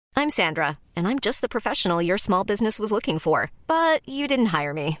I'm Sandra, and I'm just the professional your small business was looking for. But you didn't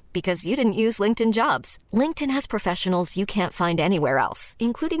hire me because you didn't use LinkedIn Jobs. LinkedIn has professionals you can't find anywhere else,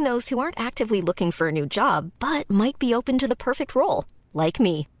 including those who aren't actively looking for a new job, but might be open to the perfect role, like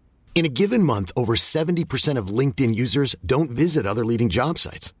me. In a given month, over 70% of LinkedIn users don't visit other leading job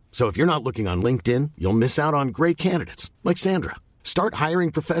sites. So if you're not looking on LinkedIn, you'll miss out on great candidates like Sandra. Start hiring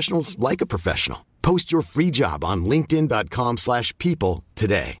professionals like a professional. Post your free job on linkedin.com/people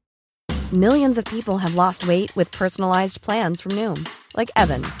today. Millions of people have lost weight with personalized plans from Noom. Like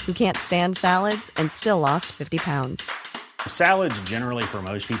Evan, who can't stand salads and still lost 50 pounds. Salads generally for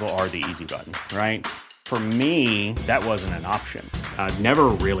most people are the easy button, right? For me, that wasn't an option. I never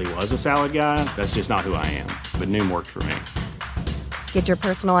really was a salad guy. That's just not who I am. But Noom worked for me. Get your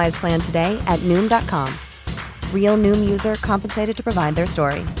personalized plan today at Noom.com. Real Noom user compensated to provide their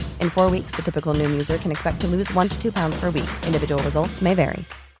story. In 4 weeks, the typical Noom user can expect to lose 1 to 2 pounds per week. Individual results may vary.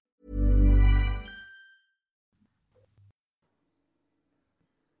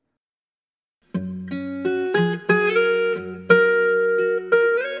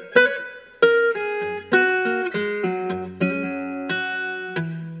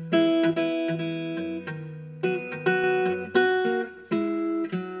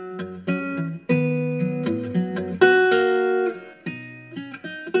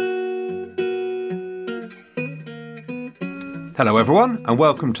 Hello everyone, and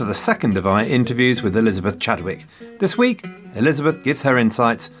welcome to the second of our interviews with Elizabeth Chadwick. This week, Elizabeth gives her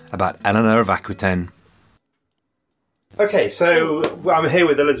insights about Eleanor of Aquitaine. Okay, so I'm here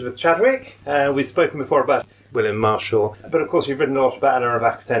with Elizabeth Chadwick. We've spoken before about William Marshall, but of course you've written a lot about Eleanor of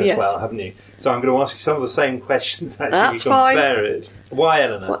Aquitaine as well, haven't you? So I'm going to ask you some of the same questions, actually. That's fine. Compare it. Why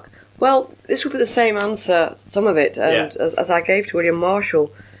Eleanor? Well, this will be the same answer, some of it, as I gave to William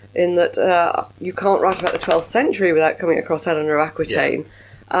Marshall, in that you can't write about the 12th century without coming across Eleanor of Aquitaine,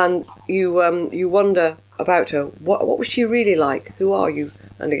 and you wonder about her. What was she really like? Who are you?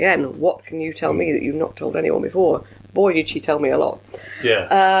 And again, what can you tell me that you've not told anyone before? Boy, did she tell me a lot.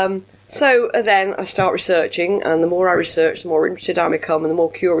 Yeah. So then I start researching, and the more I research, the more interested I become, and the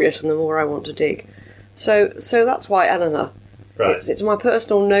more curious, and the more I want to dig. So that's why Eleanor. Right. It's my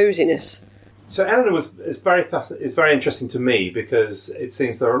personal nosiness. So Eleanor is very interesting to me because it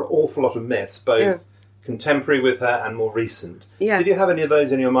seems there are an awful lot of myths, both contemporary with her and more recent. Yeah. Did you have any of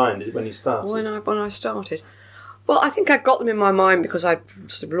those in your mind when you started? When I started, well, I think I got them in my mind because I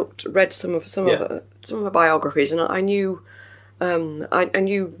sort of read some of her biographies, and I knew I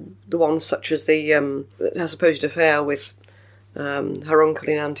knew the ones such as her supposed affair with her uncle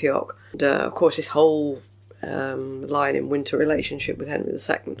in Antioch, and of course this whole Lion in Winter relationship with Henry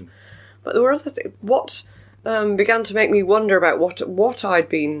II. But there were other things. What began to make me wonder about what I'd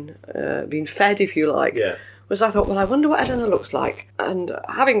been fed, if you like, was I thought, well, I wonder what Eleanor looks like. And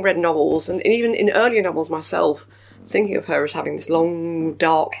having read novels, and even in earlier novels myself, thinking of her as having this long,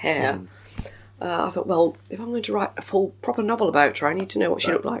 dark hair, I thought, well, if I'm going to write a full, proper novel about her, I need to know what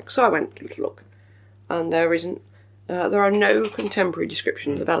she looked like. So I went to look. And there are no contemporary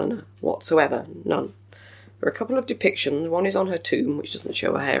descriptions of Eleanor whatsoever, none. There are a couple of depictions. One is on her tomb, which doesn't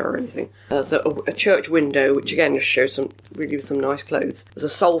show her hair or anything. There's a church window, which again just shows some nice clothes. There's a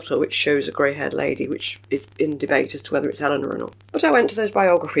psalter, which shows a grey-haired lady, which is in debate as to whether it's Eleanor or not. But I went to those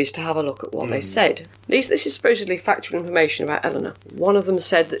biographies to have a look at what they said. This is supposedly factual information about Eleanor. One of them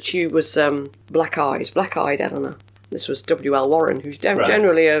said that she was black-eyed Eleanor. This was W.L. Warren, who's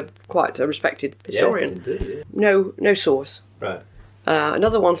generally quite a respected historian. Yes, indeed, yeah. No source. Right.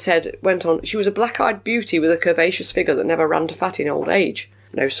 Another one went on, she was a black-eyed beauty with a curvaceous figure that never ran to fat in old age.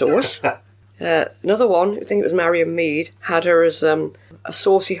 No source. Another one, I think it was Marion Mead, had her as a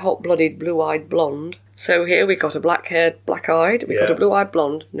saucy, hot-blooded, blue-eyed blonde. So here we got a black-haired, black-eyed, we got a blue-eyed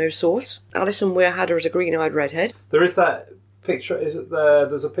blonde, no source. Alison Weir had her as a green-eyed redhead. There is that picture, is it there?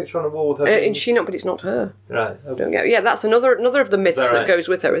 There's a picture on the wall with her. But it's not her. Right. Okay. That's another of the myths that goes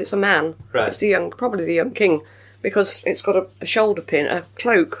with her. It's a man. Right. It's probably the young king. Because it's got a shoulder pin, a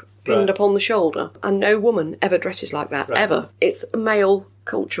cloak pinned upon on the shoulder, and no woman ever dresses like that, ever. It's a male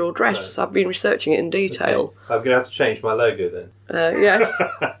cultural dress. I've been researching it in detail. Okay. I'm going to have to change my logo then. Yes.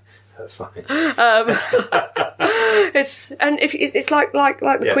 That's fine. It's like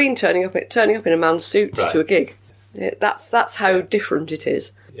the Queen turning up in a man's suit to a gig. That's how different it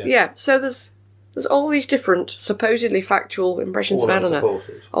is. Yeah. So there's all these different supposedly factual impressions of Eleanor,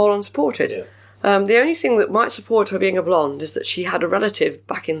 all unsupported. Yeah. The only thing that might support her being a blonde is that she had a relative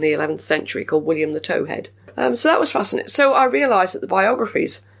back in the 11th century called William the Towhead. So that was fascinating. So I realised that the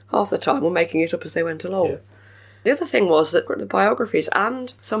biographies, half the time, were making it up as they went along. Yeah. The other thing was that the biographies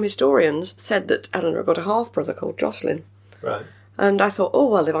and some historians said that Eleanor got a half-brother called Jocelyn. Right. And I thought, oh,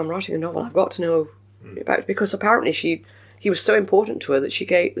 well, if I'm writing a novel, I've got to know about it, because apparently he was so important to her that she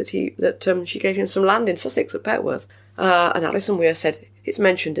gave him some land in Sussex at Petworth. And Alison Weir said, it's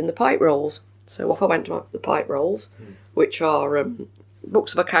mentioned in the Pipe Rolls. So off I went to the Pipe Rolls, which are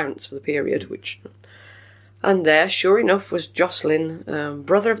books of accounts for the period, and there, sure enough, was Jocelyn,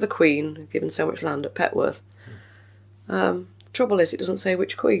 brother of the Queen, given so much land at Petworth. Trouble is, it doesn't say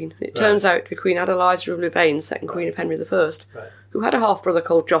which Queen. It turns out to be Queen Adeliza of Louvain, second Queen of Henry I, who had a half-brother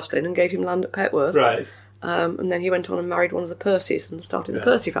called Jocelyn and gave him land at Petworth. Right. And then he went on and married one of the Percys and started the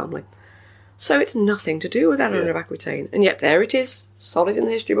Percy family. So it's nothing to do with Eleanor of Aquitaine. And yet there it is, solid in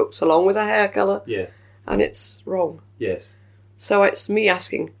the history books, along with her hair colour. Yeah. And it's wrong. Yes. So it's me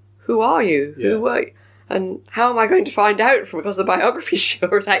asking, who are you? Yeah. Who were you? And how am I going to find out? Because the biography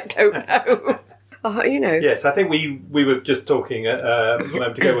sure as heck don't know. Yes, I think we were just talking a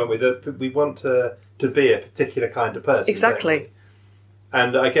moment ago, weren't we? That we want to be a particular kind of person. Exactly.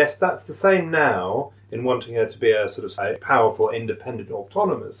 And I guess that's the same now in wanting her to be a sort of a powerful, independent,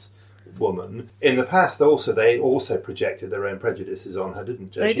 autonomous woman. In the past, they also projected their own prejudices on her,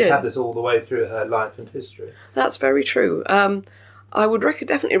 didn't they? She's had this all the way through her life and history. That's very true. I would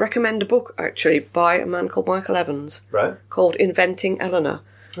definitely recommend a book, actually, by a man called Michael Evans, called Inventing Eleanor,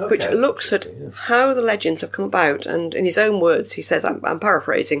 which looks at how the legends have come about, and in his own words, he says, I'm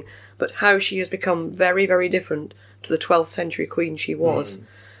paraphrasing, but how she has become very, very different to the 12th century queen she was,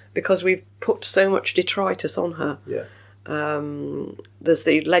 because we've put so much detritus on her. Yeah. There's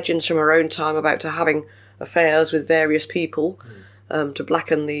the legends from her own time about her having affairs with various people to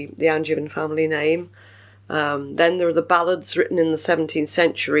blacken the Angevin family name. Then there are the ballads written in the 17th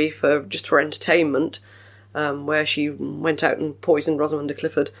century for entertainment, where she went out and poisoned Rosamund de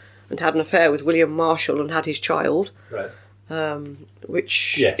Clifford and had an affair with William Marshall and had his child,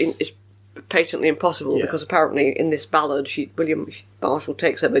 which is patently impossible because apparently in this ballad William Marshall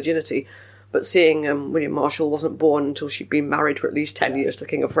takes her virginity, but seeing William Marshall wasn't born until she'd been married for at least 10 years to the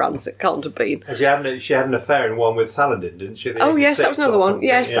King of France, it can't have been. And she had an affair in one with Saladin, didn't she? Oh yes, that was another one.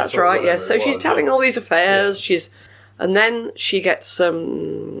 Yes, that's right, yes. So she's having all these affairs, and then she gets,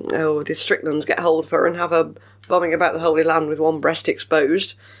 the Stricklands get hold of her and have her bombing about the Holy Land with one breast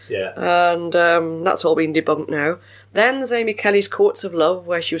exposed. Yeah. And that's all been debunked now. Then there's Amy Kelly's Courts of Love,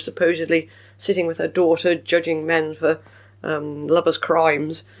 where she was supposedly sitting with her daughter judging men for lovers'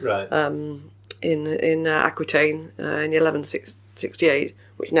 crimes in Aquitaine in 1168,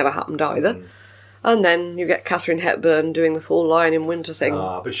 which never happened either. And then you get Catherine Hepburn doing the full Lion in Winter thing.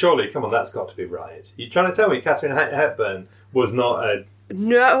 But surely, come on, that's got to be right. You're trying to tell me Catherine Hepburn was not a...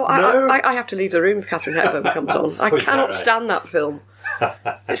 No, I have to leave the room if Catherine Hepburn comes on. I cannot stand that film.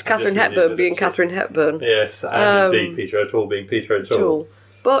 It's Catherine Hepburn being Catherine Hepburn. Yes, and indeed Peter O'Toole being Peter O'Toole.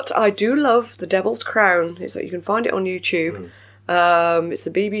 But I do love The Devil's Crown. You can find it on YouTube. It's the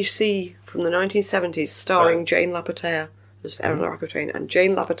BBC from the 1970s, starring Jane Lapotaire as Eleanor Aquitaine, and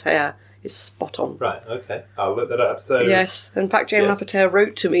Jane Lapotaire is spot on. Right, okay. I'll look that up. So yes, in fact, Jane Lapotaire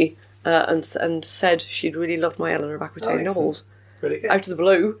wrote to me and said she'd really loved my Eleanor of Aquitaine novels. Really good. Out of the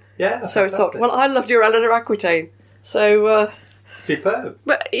blue. Yeah, so I thought, well, I loved your Eleanor Aquitaine. So... superb.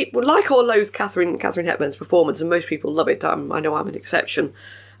 But like or loathe Catherine Hepburn's performance, and most people love it, I know I'm an exception,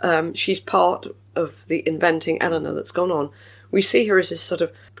 she's part of the Inventing Eleanor that's gone on. We see her as this sort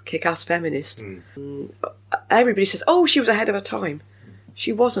of kick-ass feminist. Everybody says, oh, she was ahead of her time.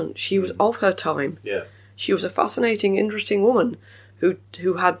 She wasn't. She was of her time. Yeah. She was a fascinating, interesting woman who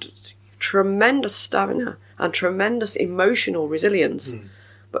had tremendous stamina and tremendous emotional resilience,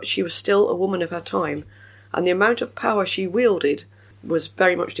 but she was still a woman of her time. And the amount of power she wielded was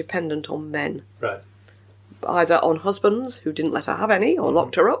very much dependent on men. Right. Either on husbands who didn't let her have any or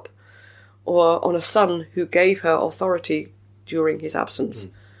locked her up, or on a son who gave her authority during his absence.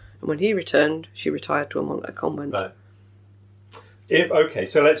 And when he returned, she retired to a convent. Right. Okay,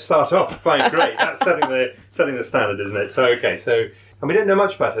 so let's start off. Fine, great. That's setting the standard, isn't it? So, okay, and we don't know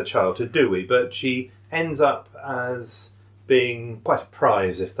much about her childhood, do we? But she ends up as being quite a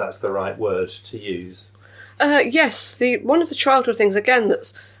prize, if that's the right word to use. Yes, one of the childhood things, again,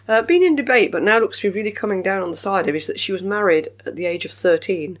 that's been in debate, but now looks to be really coming down on the side of, is that she was married at the age of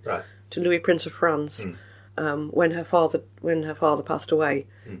 13 to Louis, Prince of France, when her father passed away.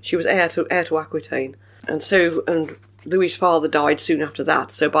 She was heir to Aquitaine, and Louis's father died soon after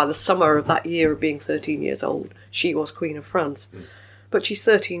that. So by the summer of that year of being 13 years old, she was Queen of France. But she's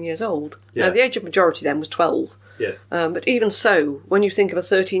 13 years old. Yeah. Now, the age of majority then was 12. Yeah. But even so, when you think of a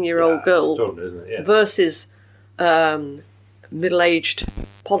 13-year-old girl versus middle-aged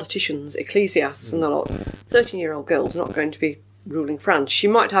politicians, ecclesiasts and the lot, 13-year-old girl's not going to be ruling France. She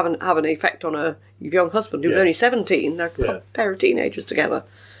might have an effect on her young husband, who's only 17. They're a pair of teenagers together.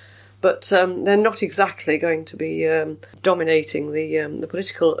 But they're not exactly going to be dominating the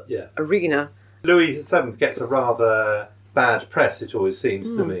political arena. Louis VII gets a rather bad press, it always seems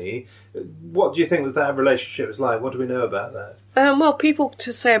to me. What do you think that relationship was like? What do we know about that? Well, people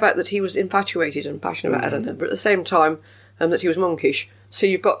to say about that he was infatuated and passionate about Eleanor, but at the same time that he was monkish. So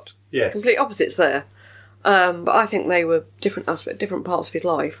you've got complete opposites there. But I think they were different parts of his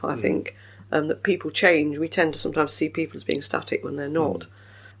life. I think that people change. We tend to sometimes see people as being static when they're not.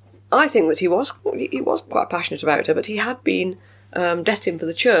 I think that he was quite passionate about her, but he had been destined for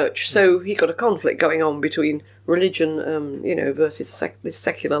the church, so he got a conflict going on between religion, versus this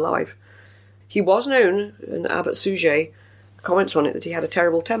secular life. He was known, and Abbot Suger comments on it, that he had a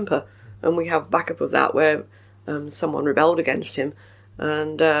terrible temper, and we have backup of that where someone rebelled against him,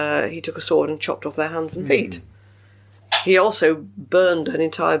 and he took a sword and chopped off their hands and feet. He also burned an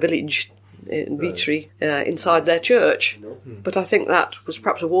entire village in Vitry inside their church, but I think that was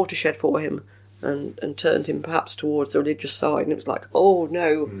perhaps a watershed for him and turned him perhaps towards the religious side, and it was like, oh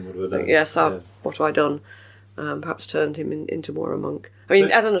no, what have I done? Perhaps turned him into more a monk. I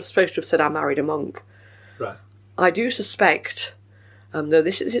mean, Eleanor's supposed to have said, I married a monk. Right. I do suspect, though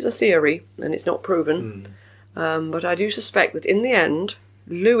this is a theory and it's not proven, but I do suspect that in the end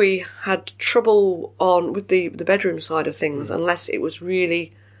Louis had trouble with the bedroom side of things unless it was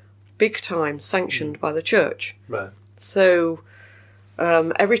really big time sanctioned by the church. Right. So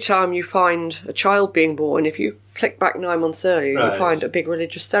every time you find a child being born, if you click back 9 months earlier, you find a big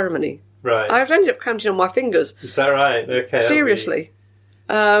religious ceremony. Right. I've ended up counting on my fingers. Is that right? Okay. Seriously.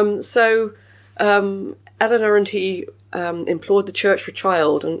 So Eleanor and he implored the church for a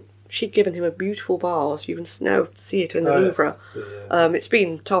child, and she'd given him a beautiful vase. You can now see it in the Louvre. It's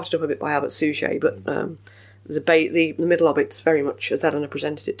been tarted up a bit by Abbot Suger, but the middle of it's very much as Eleanor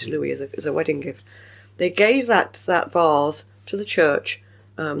presented it to Louis as a wedding gift. They gave that vase to the church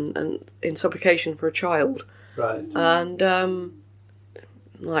and in supplication for a child. Right. And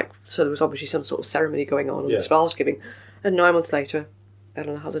so there was obviously some sort of ceremony going on this vase giving. And 9 months later,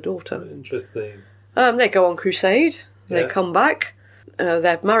 Eleanor has a daughter. Interesting. They go on crusade. They come back.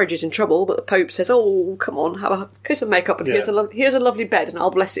 Their marriage is in trouble, but the Pope says, "Oh, come on, have a kiss and makeup, and here's a lovely bed, and I'll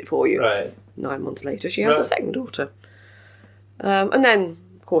bless it for you." Right. 9 months later, she has a second daughter. And then,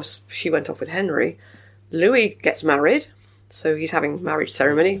 of course, she went off with Henry. Louis gets married, so he's having marriage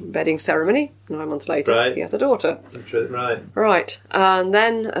ceremony, bedding ceremony. 9 months later, he has a daughter. Right. Right. And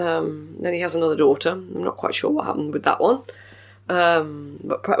then he has another daughter. I'm not quite sure what happened with that one.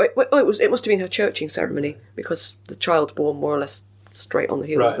 But it must have been her churching ceremony, because the child's born more or less straight on the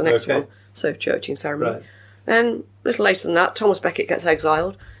heels of the next one. So churching ceremony. Right. Then a little later than that, Thomas Becket gets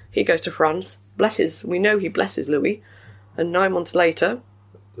exiled. He goes to France. We know he blesses Louis. And 9 months later,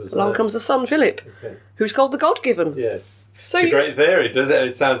 along comes the son Philip, who's called the God-given. Yes. So it's a great theory, doesn't it?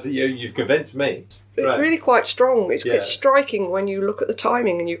 It sounds that you've convinced me. It's really quite strong. It's striking when you look at the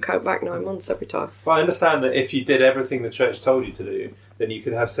timing and you count back 9 months every time. Well, I understand that if you did everything the church told you to do, then you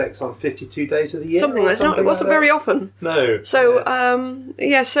could have sex on 52 days of the year. It wasn't very often. No. So,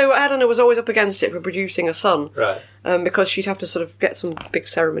 so Eleanor was always up against it for producing a son. Right. Because she'd have to sort of get some big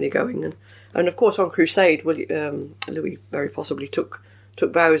ceremony going. And of course, on crusade, Louis very possibly took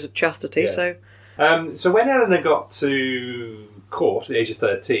vows of chastity. Yeah. So when Eleanor got to court at the age of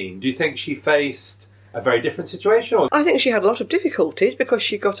 13, do you think she faced a very different situation? Or? I think she had a lot of difficulties because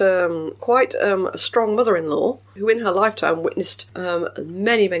she got quite a strong mother-in-law who in her lifetime witnessed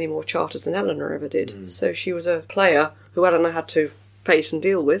many, many more charters than Eleanor ever did. So she was a player who Eleanor had to face and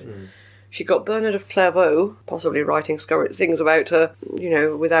deal with. She got Bernard of Clairvaux, possibly writing things about her,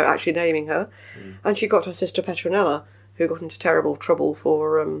 without actually naming her. And she got her sister Petronella, who got into terrible trouble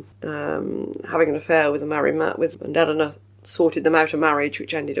for having an affair with a married man, and Eleanor sorted them out of marriage,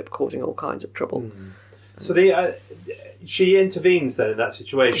 which ended up causing all kinds of trouble. So she intervenes then in that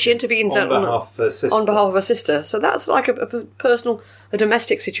situation. She intervenes on behalf of her sister. On behalf of her sister. So that's like a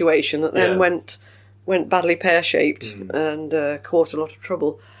domestic situation that then went badly pear-shaped and caused a lot of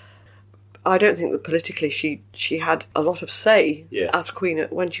trouble. I don't think that politically she had a lot of say as queen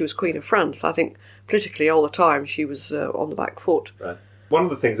when she was Queen of France. I think politically all the time she was on the back foot. Right. One of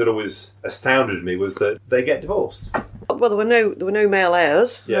the things that always astounded me was that they get divorced. Well, there were no male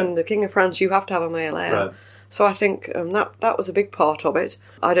heirs, and the King of France, you have to have a male heir. Right. So I think that was a big part of it.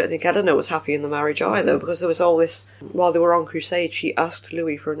 I don't think Eleanor was happy in the marriage either, because there was all this. While they were on crusade, she asked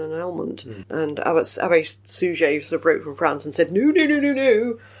Louis for an annulment, and Abbé Suger sort of broke from France and said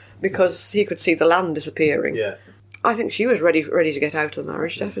no, because he could see the land disappearing. Yeah. I think she was ready to get out of the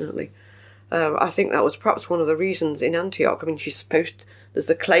marriage, definitely. I think that was perhaps one of the reasons in Antioch. I mean, there's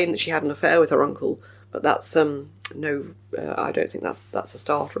the claim that she had an affair with her uncle, but that's, I don't think that's a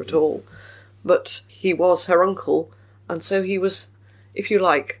starter at all. But he was her uncle, and so he was, if you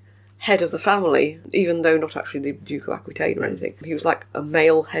like, head of the family, even though not actually the Duke of Aquitaine or anything. He was like a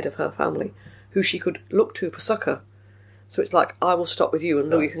male head of her family, who she could look to for succour. So it's like, I will stop with you, and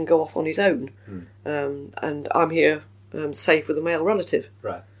Louis can go off on his own. And I'm here safe with a male relative.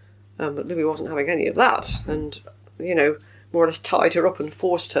 Right. But Louis wasn't having any of that, and, more or less tied her up and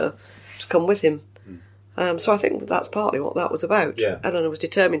forced her to come with him. So I think that's partly what that was about. Yeah. Eleanor was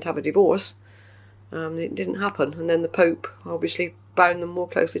determined to have a divorce. It didn't happen, and then the Pope obviously bound them more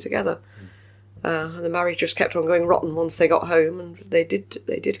closely together. And the marriage just kept on going rotten once they got home, and they did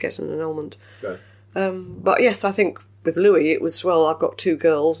get an annulment. Right. But yes, I think with Louis it was, well, I've got 2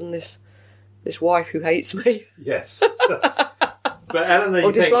 girls and this wife who hates me. Yes. But Eleanor,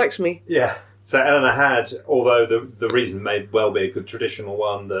 or dislikes me. Yeah. So Eleanor had, although the reason may well be a good traditional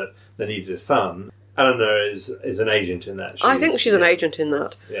one, that they needed a son, Eleanor is an agent in that. I think she's an agent in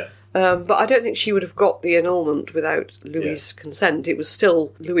that. Yeah. But I don't think she would have got the annulment without Louis's consent. It was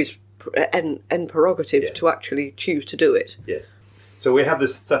still Louis's end prerogative to actually choose to do it. Yes. So we have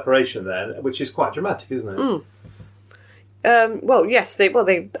this separation then, which is quite dramatic, isn't it? Well, yes.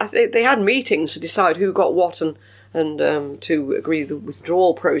 They had meetings to decide who got what and to agree the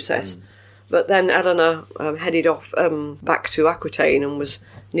withdrawal process. But then Eleanor headed off back to Aquitaine and was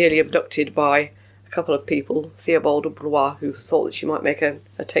nearly abducted by a couple of people, Theobald of Blois, who thought that she might make a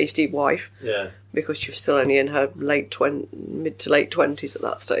tasty wife. Yeah. Because she was still only in her mid to late 20s at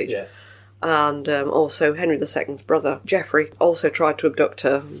that stage. Yeah. And also Henry II's brother, Geoffrey, also tried to abduct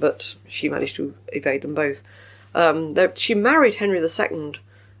her, but she managed to evade them both. She married Henry II.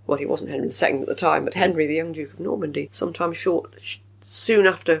 Well, he wasn't Henry II at the time, but Henry, the young Duke of Normandy, soon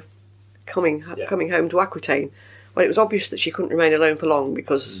after coming home to Aquitaine. Well, it was obvious that she couldn't remain alone for long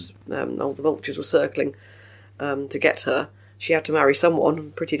because all the vultures were circling to get her. She had to marry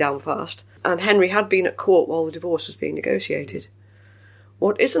someone pretty damn fast. And Henry had been at court while the divorce was being negotiated.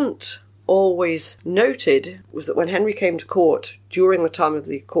 What isn't always noted was that when Henry came to court during the time of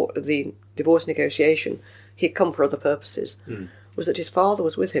the divorce negotiation, he'd come for other purposes, was that his father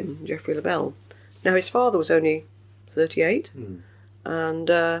was with him, Geoffrey le Bel. Now, his father was only 38,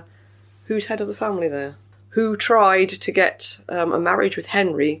 and who's head of the family there? Who tried to get a marriage with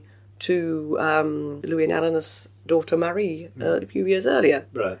Henry to Louis and Eleanor's daughter Marie a few years earlier.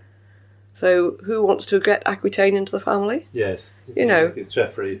 Right. So who wants to get Aquitaine into the family? Yes. It's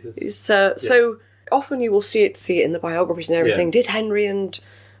Geoffrey. So often you will see it in the biographies and everything. Yeah. Did Henry and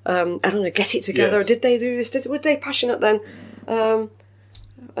Eleanor get it together? Yes. Did they do this? Were they passionate then?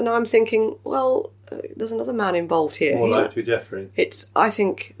 And I'm thinking, well, there's another man involved here. More likely to be Geoffrey. I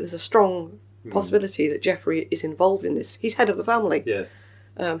think there's a strong possibility that Geoffrey is involved in this. He's head of the family. Yeah.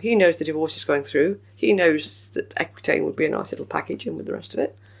 He knows the divorce is going through. He knows that Aquitaine would be a nice little package in with the rest of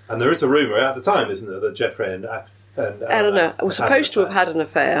it. And there is a rumour at the time, isn't there, that Geoffrey and Eleanor was supposed to have had an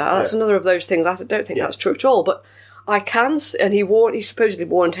affair. That's another of those things. I don't think that's true at all. But he supposedly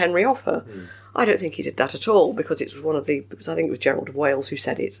warned Henry off her. I don't think he did that at all because it was because I think it was Gerald of Wales who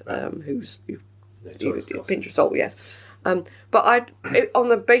said it. Who's pinch of salt, yes. But on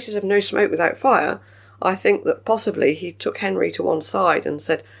the basis of no smoke without fire, I think that possibly he took Henry to one side and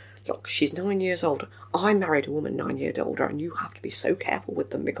said, "Look, she's 9 years older. I married a woman 9 years older, and you have to be so careful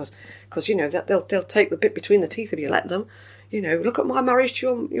with them because that they'll take the bit between the teeth if you let them. Look at my marriage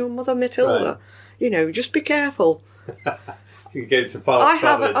to your mother Matilda. Right. Just be careful." You gave some I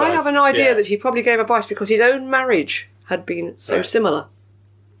have an idea that he probably gave advice because his own marriage had been so similar.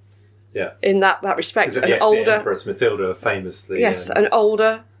 Yeah. In that respect, the Empress Matilda famously. Yes, an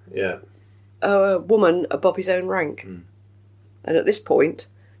older. Yeah. Woman above his own rank. And at this point,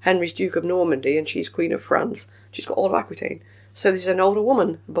 Henry's Duke of Normandy and she's Queen of France. She's got all of Aquitaine. So there's an older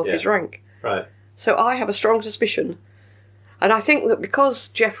woman above his rank. Right. So I have a strong suspicion. And I think that because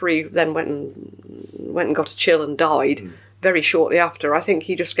Geoffrey then went and got a chill and died very shortly after, I think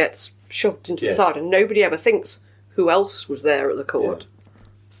he just gets shoved into the side and nobody ever thinks who else was there at the court. Yeah.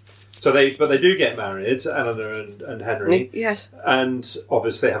 So they do get married, Eleanor and Henry. Yes. And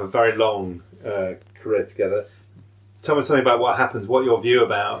obviously they have a very long career together. Tell me something about what happens, what your view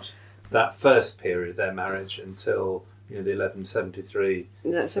about that first period of their marriage until the 1173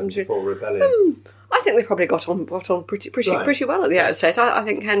 74 rebellion. I think they probably got on pretty well at the outset. I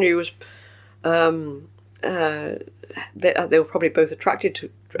think Henry was they were probably both attracted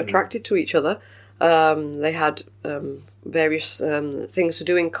to each other. They had various things to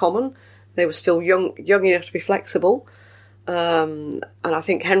do in common. They were still young enough to be flexible. And I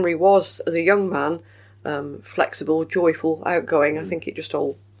think Henry was, as a young man, flexible, joyful, outgoing. I think it just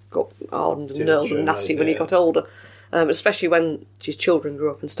all got ardent and knurled and nasty when he got older, especially when his children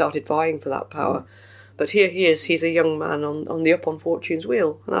grew up and started vying for that power. But here he is, he's a young man on the up on Fortune's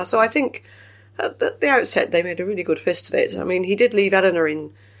wheel. And so I think at the outset they made a really good fist of it. I mean, he did leave Eleanor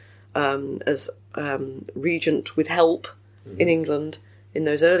in as regent with help in England in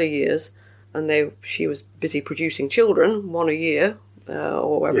those early years, and she was busy producing children, one a year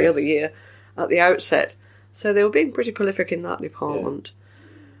or every other year at the outset. So they were being pretty prolific in that department.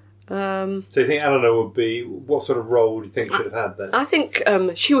 So you think Eleanor would be... What sort of role do you think she should have had then? I think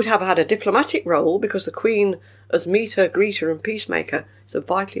she would have had a diplomatic role, because the Queen, as meter, greeter and peacemaker, is a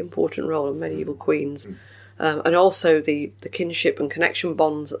vitally important role of medieval queens. And also the kinship and connection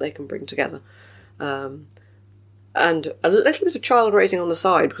bonds that they can bring together. And a little bit of child raising on the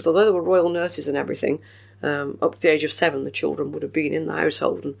side, because although there were royal nurses and everything, up to the age of 7 the children would have been in the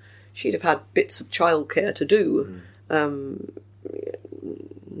household, and she'd have had bits of childcare to do.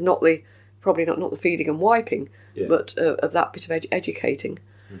 Probably not the feeding and wiping, but of that bit of educating,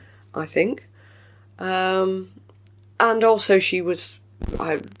 I think. And also she was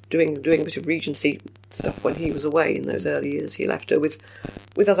doing a bit of regency stuff when he was away in those early years. He left her with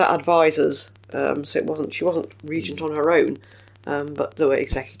other advisors, so she wasn't regent on her own, but there were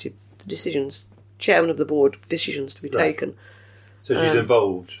executive decisions, chairman of the board decisions to be taken. So she's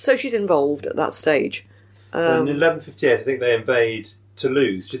involved. So she's involved at that stage. In 1158, I think they invade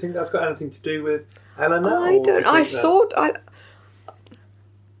Toulouse. Do you think that's got anything to do with Eleanor?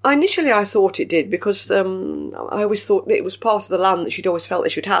 Initially I thought it did, because I always thought it was part of the land that she'd always felt they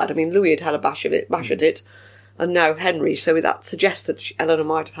should have. I mean, Louis had a bash at it, and now Henry. So that suggests that Eleanor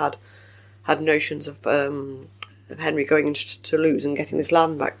might have had notions of Henry going into Toulouse and getting this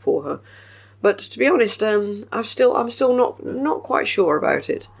land back for her. But to be honest, I'm still not quite sure about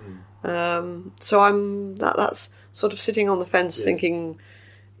it. So that's sort of sitting on the fence, thinking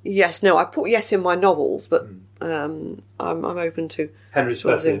yes, no. I put yes in my novels, but I'm open to. Henry's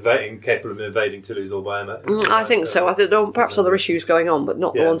perfectly capable of invading Toulouse all by himself. I think so. I think there are perhaps other issues going on, but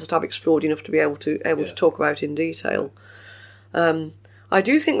not the ones that I've explored enough to be able to talk about in detail. I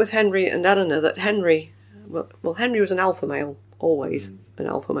do think with Henry and Eleanor that Henry was an alpha male, always an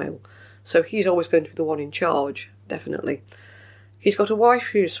alpha male, so he's always going to be the one in charge, definitely. He's got a wife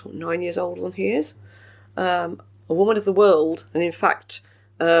who's 9 years older than he is, a woman of the world, and in fact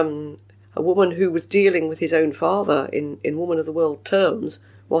a woman who was dealing with his own father in woman of the world terms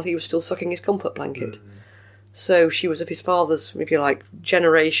while he was still sucking his comfort blanket. So she was of his father's, if you like,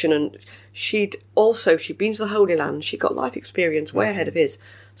 generation, and she'd been to the Holy Land, she got life experience way ahead of his.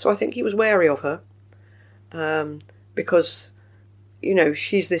 So I think he was wary of her, because,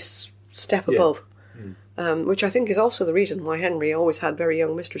 she's this step above. Which I think is also the reason why Henry always had very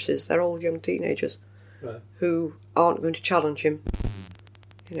young mistresses. They're all young teenagers who aren't going to challenge him.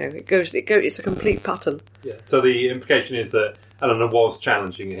 It's a complete pattern. Yeah. So the implication is that Eleanor was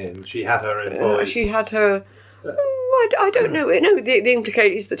challenging him. She had her employees. She had her. I don't know. No, the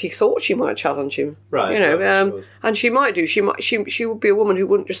implication is that he thought she might challenge him. Right. And she might do. She would be a woman who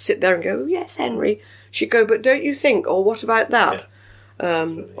wouldn't just sit there and go, "Yes, Henry." She'd go, "But don't you think?" Or "What about that?"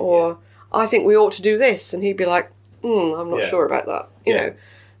 "I think we ought to do this," and he'd be like, "I'm not sure about that." You know.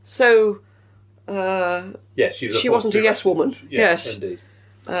 So. Yes, she wasn't a yes woman. Yes, indeed.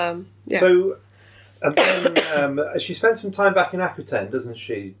 So, and then she spent some time back in Aquitaine, doesn't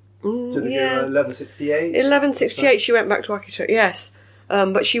she? 1168. 1168, she went back to Aquitaine. Yes,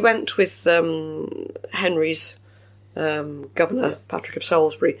 but she went with Henry's governor, Patrick of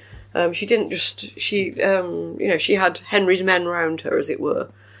Salisbury. She didn't just. She had Henry's men round her, as it were.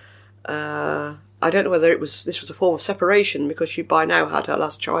 I don't know whether this was a form of separation, because she by now had her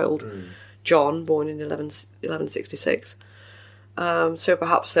last child, John, born in 1166. So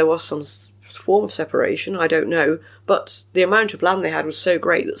perhaps there was some form of separation, I don't know. But the amount of land they had was so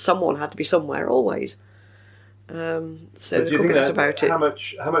great that someone had to be somewhere always. So do you think about it. How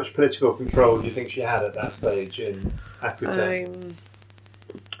much political control do you think she had at that stage in Aquitaine?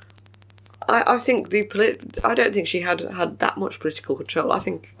 I think I don't think she had that much political control. I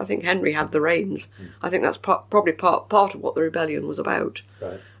think Henry had the reins. I think that's probably part of what the rebellion was about.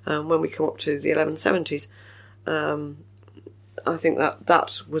 Right. When we come up to the 1170s, I think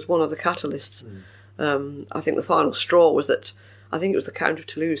that was one of the catalysts. I think the final straw was that I think it was the Count of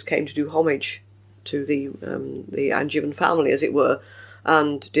Toulouse came to do homage to the Angevin family, as it were,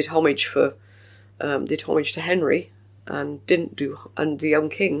 and did homage to Henry, and the young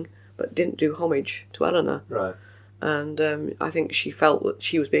king. But didn't do homage to Eleanor. Right. And I think she felt that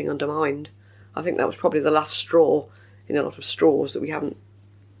she was being undermined. I think that was probably the last straw in a lot of straws that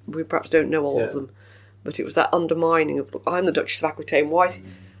we perhaps don't know all of them. But it was that undermining of, look, I'm the Duchess of Aquitaine, why is he,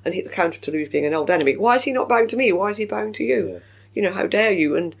 and hit the counter to Toulouse being an old enemy. Why is he not bowing to me? Why is he bowing to you? Yeah. You know, how dare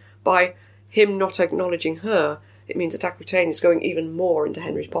you? And by him not acknowledging her, it means that Aquitaine is going even more into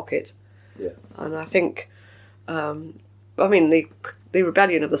Henry's pocket. Yeah. And I think, the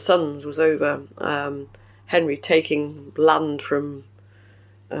rebellion of the sons was over Henry taking land from,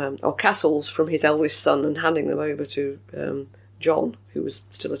 or castles from his eldest son and handing them over to John, who was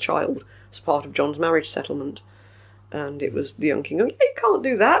still a child, as part of John's marriage settlement. And it was the young king going, you can't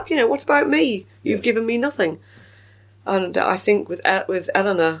do that, you know, what about me? You've given me nothing. And I think with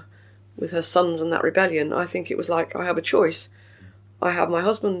Eleanor, with her sons and that rebellion, I think it was like, I have a choice. I have my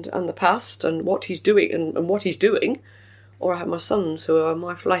husband and the past and what he's doing and what he's doing, or I have my sons who are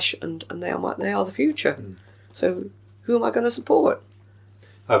my flesh and they are the future. So who am I going to support?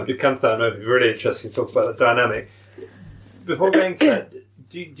 I would come to that in a moment. It'd be really interesting to talk about the dynamic. Before going to that,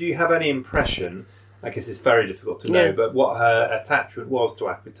 do you have any impression, I guess it's very difficult to know, but what her attachment was to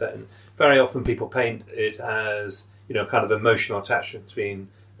Aquitaine? Very often people paint it as, you know, kind of emotional attachment between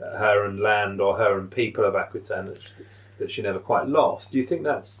her and land or her and people of Aquitaine that she never quite lost. Do you think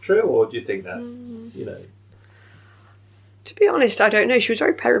that's true, or do you think that's, you know... To be honest, I don't know. She was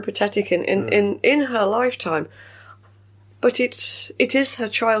very peripatetic in her lifetime. But it is her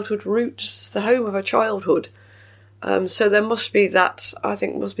childhood roots, the home of her childhood. So there must be that, I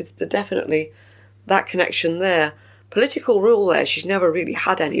think must be definitely that connection there. Political rule there, she's never really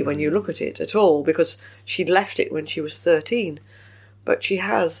had any when you look at it at all, because she'd left it when she was 13. But she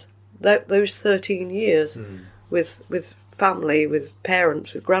has those 13 years with family, with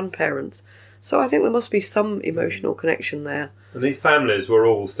parents, with grandparents. So I think there must be some emotional connection there. And these families were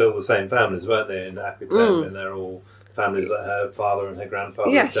all still the same families, weren't they, in Aquitaine? And they're all families that her father and her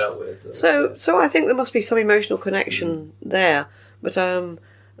grandfather dealt with. So I think there must be some emotional connection there. But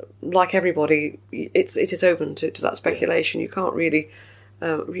like everybody, it is open to that speculation. You can't really...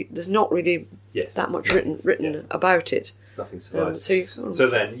 there's not really that much written about it. Nothing survives. So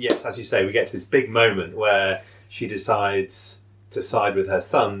then, yes, as you say, we get to this big moment where she decides to side with her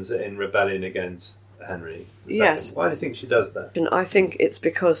sons in rebellion against Henry II. Yes. Why do you think she does that? And I think it's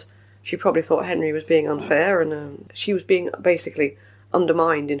because she probably thought Henry was being unfair, and she was being basically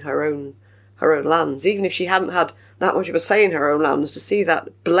undermined in her own lands. Even if she hadn't had that much of a say in her own lands, to see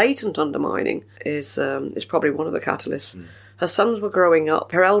that blatant undermining is probably one of the catalysts. Her sons were growing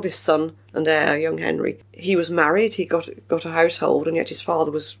up. Her eldest son and heir, young Henry, he was married, he got a household, and yet his father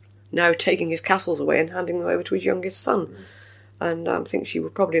was now taking his castles away and handing them over to his youngest son. And I think she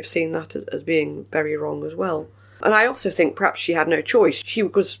would probably have seen that as being very wrong as well. And I also think perhaps she had no choice. She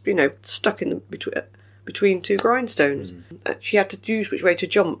was, you know, stuck in between two grindstones. She had to choose which way to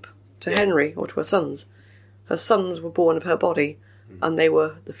jump, to Henry or to her sons. Her sons were born of her body, and they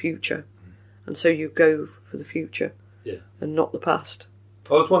were the future. And so you go for the future, and not the past.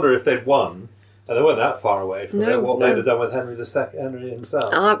 I was wondering if they'd won, and they weren't that far away from what they'd have done with Henry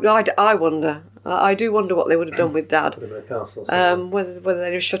himself. I wonder. I do wonder what they would have done with Dad. Put him in a castle. Whether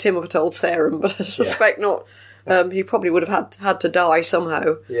they'd have shut him up at Old Sarum, but I suspect not. He probably would have had to die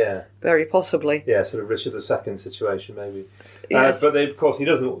somehow. Yeah. Very possibly. Yeah, sort of Richard II situation, maybe. Yes. But of course, he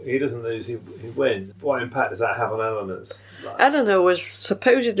doesn't lose, he wins. What impact does that have on Eleanor's life? Eleanor was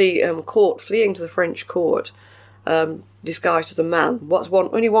supposedly caught fleeing to the French court, disguised as a man.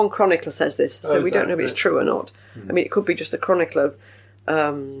 Only one chronicler says this, so we don't know if it's true or not. I mean, it could be just the chronicler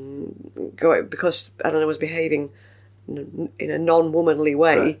because Eleanor was behaving in a non-womanly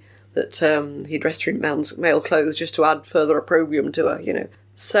way, that he dressed her in male clothes just to add further opprobrium to her, you know.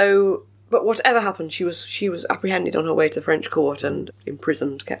 So, but whatever happened, she was apprehended on her way to the French court and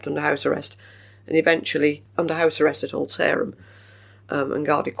imprisoned, kept under house arrest, and eventually under house arrest at Old Sarum, and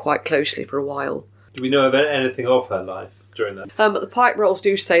guarded quite closely for a while. Do we know of anything of her life during that? But the pipe rolls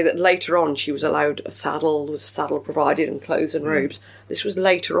do say that later on she was allowed a saddle provided, and clothes and robes. This was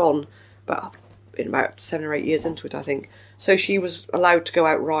later on, but in about 7 or 8 years into it, I think. So she was allowed to go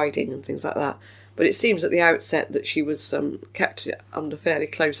out riding and things like that. But it seems at the outset that she was kept under fairly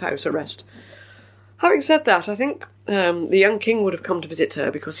close house arrest. Having said that, I think the young king would have come to visit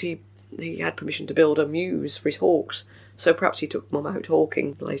her because he had permission to build a mews for his hawks. So perhaps he took Mum out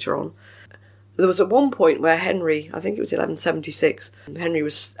hawking later on. There was at one point where Henry, I think it was 1176, Henry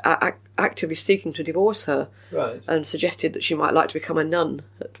was actively seeking to divorce her, and suggested that she might like to become a nun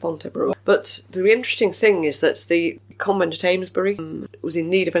at Fontevraud. But the interesting thing is that the convent at Amesbury was in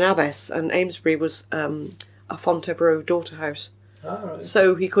need of an abbess, and Amesbury was a Fontevraud daughter house.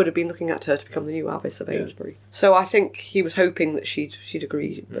 So he could have been looking at her to become the new abbess of Amesbury. So I think he was hoping that she'd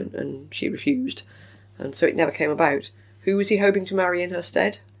agree, and she refused. and so it never came about. Who was he hoping to marry in her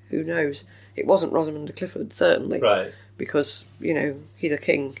stead? Who knows? It wasn't Rosamund de Clifford, certainly. Right. Because, he's a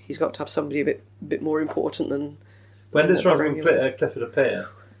king. He's got to have somebody a bit more important than... When does Rosamund Clifford appear?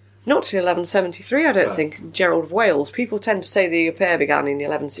 Not till 1173, I don't think. Gerald of Wales. People tend to say the affair began in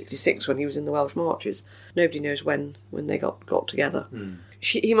 1166 when he was in the Welsh Marches. Nobody knows when they got together.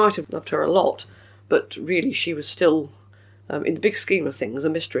 He might have loved her a lot, but really she was still, in the big scheme of things, a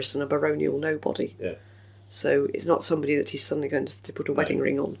mistress and a baronial nobody. Yeah. So it's not somebody that he's suddenly going to put a wedding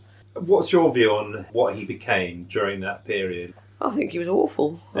ring on. What's your view on what he became during that period? I think he was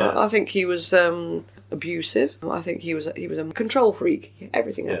awful. Yeah. I think he was abusive. I think he was a control freak.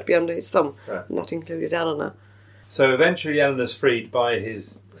 Everything had to be under his thumb, and that included Eleanor. So eventually Eleanor's freed by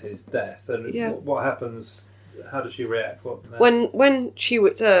his death, and what happens? How does she react? When she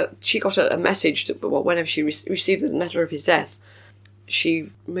got a message that whenever she received the letter of his death,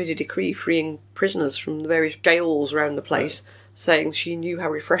 she made a decree freeing prisoners from the various jails around the place, saying she knew how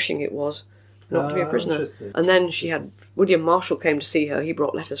refreshing it was not to be a prisoner. And then she had William Marshall came to see her. He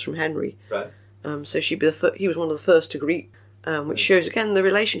brought letters from Henry. Right. So he was one of the first to greet, which shows again the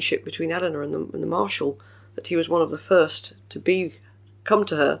relationship between Eleanor and the Marshal, that he was one of the first to come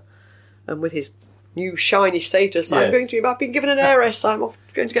to her, and with his new shiny status, yes. I've been given an heiress. I'm off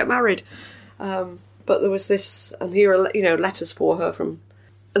going to get married. But there was this, and here are letters for her from,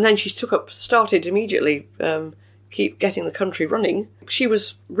 and then she started immediately. Keep getting the country running. She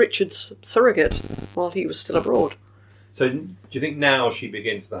was Richard's surrogate while he was still abroad. So do you think now she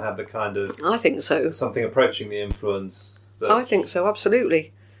begins to have the kind of... I think so. Something approaching the influence? I think so,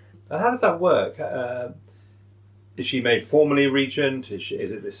 absolutely. How does that work? Is she made formally regent? Is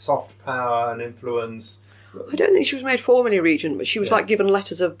it this soft power and influence? I don't think she was made formally regent, but she was given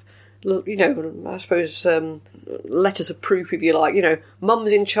letters of... I suppose letters of proof, if you like.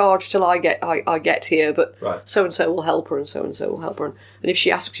 Mum's in charge till I get here, but so and so will help her, and so will help her, and if she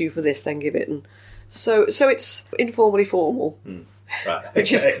asks you for this, then give it. And so it's informally formal, right?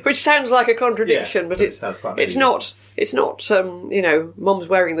 which sounds like a contradiction, but it's not. It's not. Mum's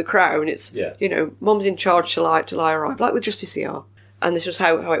wearing the crown. It's Mum's in charge till I arrive, like the justiciar. And this was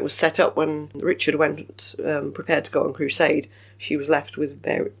how it was set up when Richard went prepared to go on crusade. She was left with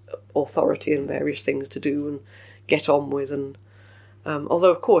authority and various things to do and get on with. And although,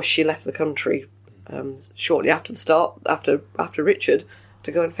 of course, she left the country shortly after after Richard,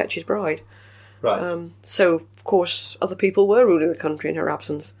 to go and fetch his bride. Right. So, of course, other people were ruling the country in her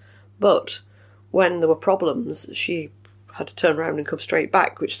absence. But when there were problems, she had to turn around and come straight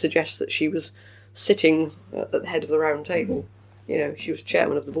back, which suggests that she was sitting at the head of the round table. She was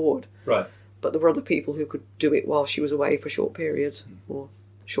chairman of the board. Right. But there were other people who could do it while she was away for short periods, or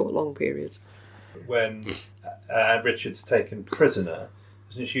long periods. When Richard's taken prisoner,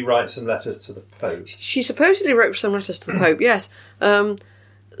 doesn't she write some letters to the Pope? She supposedly wrote some letters to the Pope, yes.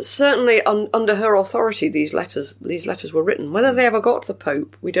 Certainly under her authority, these letters were written. Whether they ever got to the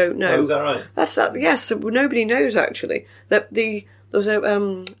Pope, we don't know. Oh, is that right? Yes, nobody knows, actually. There was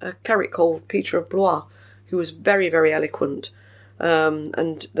a cleric called Peter of Blois, who was very, very eloquent.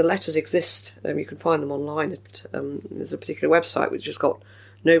 And the letters exist. You can find them online. There's a particular website which has got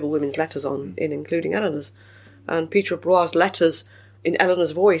noble women's letters including Eleanor's. And Peter of Blois' letters in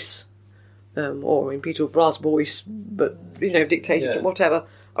Eleanor's voice, or in Peter of Blois' voice, but dictated whatever,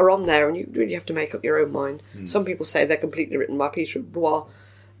 are on there, and you really have to make up your own mind. Some people say they're completely written by Peter of Blois.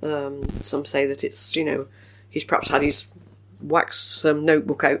 Some say that it's he's perhaps had his wax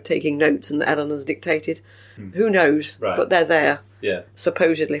notebook out taking notes, and that Eleanor's dictated. Who knows? Right. But they're there. Yeah.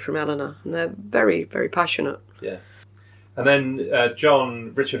 Supposedly from Eleanor, and they're very, very passionate. Yeah. And then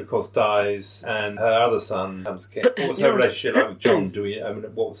Richard, of course, dies, and her other son becomes king. What was her relationship like with John?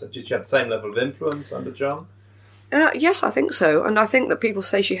 What was it? Did she have the same level of influence under John? Yes, I think so. And I think that people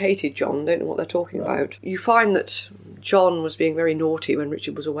say she hated John, don't know what they're talking about. You find that John was being very naughty when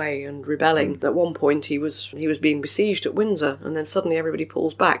Richard was away and rebelling. At one point he was being besieged at Windsor, and then suddenly everybody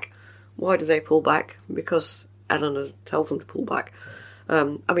pulls back. Why do they pull back? Because Eleanor tells them to pull back.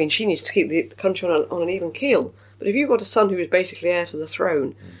 She needs to keep the country on an even keel. But if you've got a son who is basically heir to the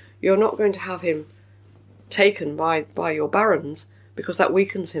throne, you're not going to have him taken by your barons, because that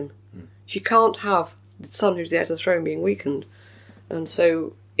weakens him. She can't have the son who's the heir to the throne being weakened. And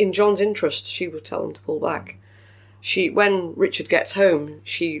so, in John's interest, she would tell them to pull back. When Richard gets home,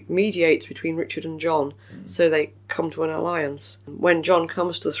 she mediates between Richard and John, so they come to an alliance. When John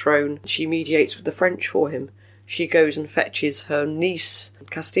comes to the throne, she mediates with the French for him. She goes and fetches her niece,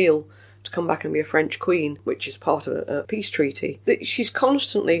 Castile, to come back and be a French queen, which is part of a peace treaty. She's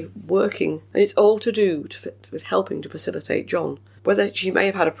constantly working, and it's all to do with helping to facilitate John. Whether she may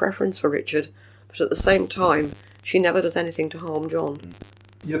have had a preference for Richard, but at the same time, she never does anything to harm John.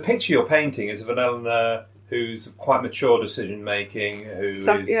 The picture you're painting is of an Eleanor who's quite mature decision-making, who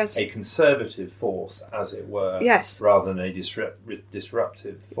is a conservative force, as it were, rather than a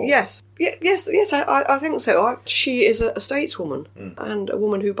disruptive force. Yes, I think so. She is a stateswoman and a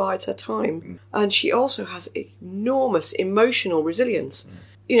woman who bides her time, and she also has enormous emotional resilience.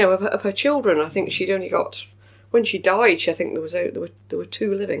 Of her children, I think she'd only got, when she died, I think there were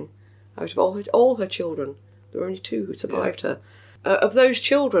 2 living out of all her children. There were only 2 who survived her. Of those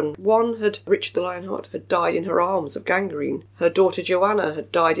children, one Richard the Lionheart had died in her arms of gangrene. Her daughter Joanna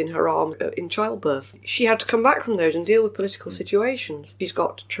had died in her arms in childbirth. She had to come back from those and deal with political situations. She's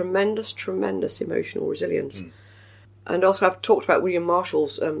got tremendous emotional resilience. And also I've talked about William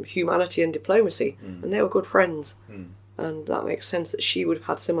Marshall's humanity and diplomacy, and they were good friends. And that makes sense that she would have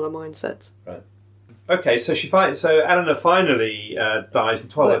had similar mindsets. Right. Okay, so Eleanor finally dies in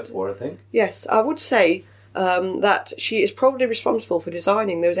 1204, I think. Yes, I would say that she is probably responsible for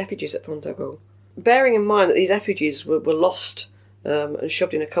designing those effigies at Fontevraud. Bearing in mind that these effigies were lost and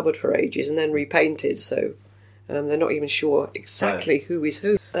shoved in a cupboard for ages and then repainted, so they're not even sure exactly who is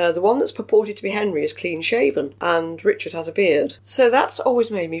who. The one that's purported to be Henry is clean-shaven, and Richard has a beard. So that's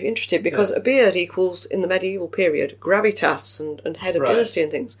always made me interested, because a beard equals, in the medieval period, gravitas and head of dynasty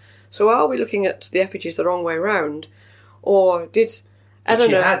and things. So are we looking at the effigies the wrong way round, or did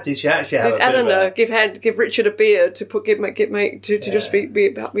Eleanor give Richard a beard to just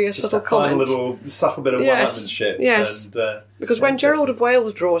be a subtle comment? A little subtle bit of one-upmanship. Yes, because when Gerald of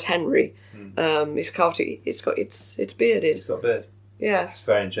Wales draws Henry, it's bearded. It's got a beard. Yeah, that's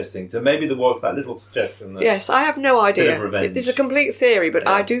very interesting. So maybe there was that little suggestion. Yes, I have no idea. Bit of revenge. It's a complete theory, but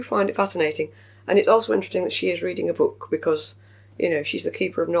I do find it fascinating, and it's also interesting that she is reading a book because she's the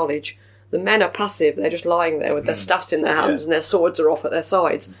keeper of knowledge. The men are passive; they're just lying there with their staffs in their hands and their swords are off at their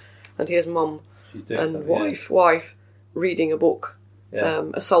sides. And here's Mum and wife reading a book,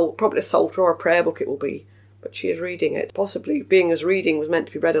 probably a psalter or a prayer book it will be, but she is reading it. Possibly, being as reading was meant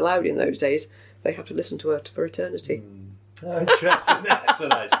to be read aloud in those days, they have to listen to her for eternity. Oh, interesting. That's a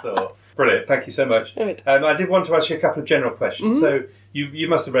nice thought. Brilliant. Thank you so much. Right. I did want to ask you a couple of general questions. So you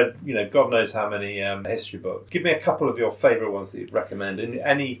must have read, God knows how many history books. Give me a couple of your favourite ones that you'd recommend in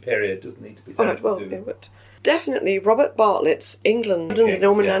any period. Doesn't need to be but definitely Robert Bartlett's England and the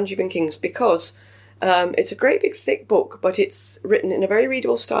Norman and Angevin Kings, because it's a great big thick book, but it's written in a very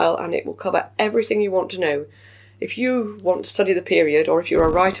readable style and it will cover everything you want to know. If you want to study the period, or if you're a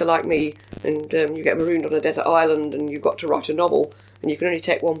writer like me and you get marooned on a desert island and you've got to write a novel and you can only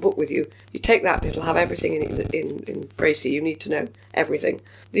take one book with you, you take that, it'll have everything in Bracy. You need to know everything.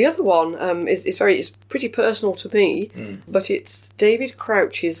 The other one is pretty personal to me, but it's David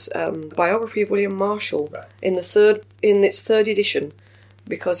Crouch's biography of William Marshall in its third edition,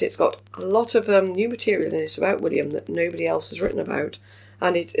 because it's got a lot of new material in it about William that nobody else has written about.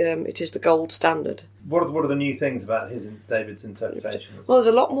 And it is the gold standard. What are the new things about David's interpretation? Well,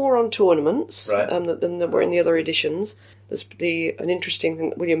 there's a lot more on tournaments than there were in the other editions. There's an interesting thing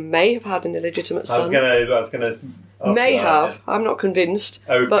that William may have had an illegitimate son. I was going to ask may have. Yeah. I'm not convinced.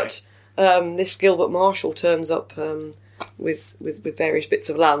 Okay. But this Gilbert Marshall turns up with various bits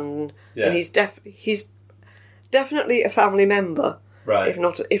of land, and he's definitely a family member, if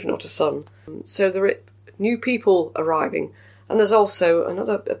not a son. So there are new people arriving. And there's also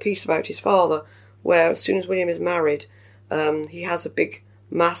a piece about his father, where as soon as William is married, he has a big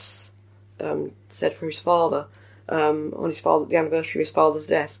mass said for his father on the anniversary of his father's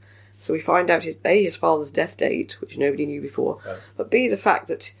death. So we find out his father's death date, which nobody knew before, but B, the fact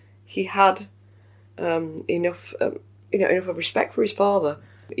that he had enough of respect for his father,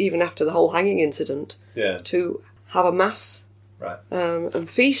 even after the whole hanging incident, to have a mass and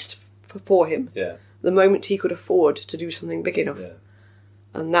feast for him. Yeah. The moment he could afford to do something big enough. Yeah.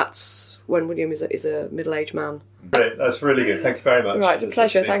 And that's when William is a middle-aged man. Brilliant. That's really good. Thank you very much. Right, a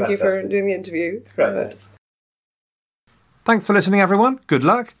pleasure. Thank you for doing the interview. Great. Thanks for listening, everyone. Good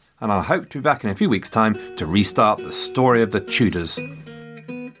luck. And I hope to be back in a few weeks' time to restart the story of the Tudors.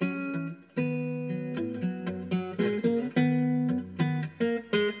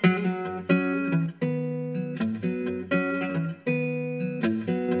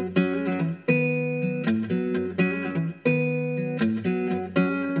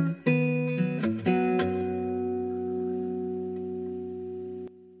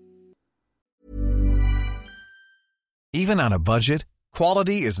 Even on a budget,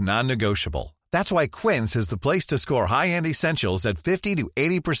 quality is non-negotiable. That's why Quince is the place to score high-end essentials at 50 to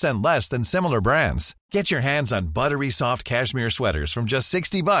 80% less than similar brands. Get your hands on buttery soft cashmere sweaters from just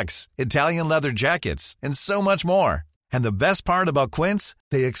 $60, Italian leather jackets, and so much more. And the best part about Quince,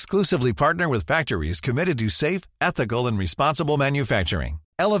 they exclusively partner with factories committed to safe, ethical, and responsible manufacturing.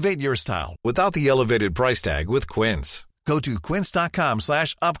 Elevate your style without the elevated price tag with Quince. Go to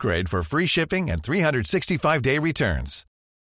quince.com/upgrade for free shipping and 365-day returns.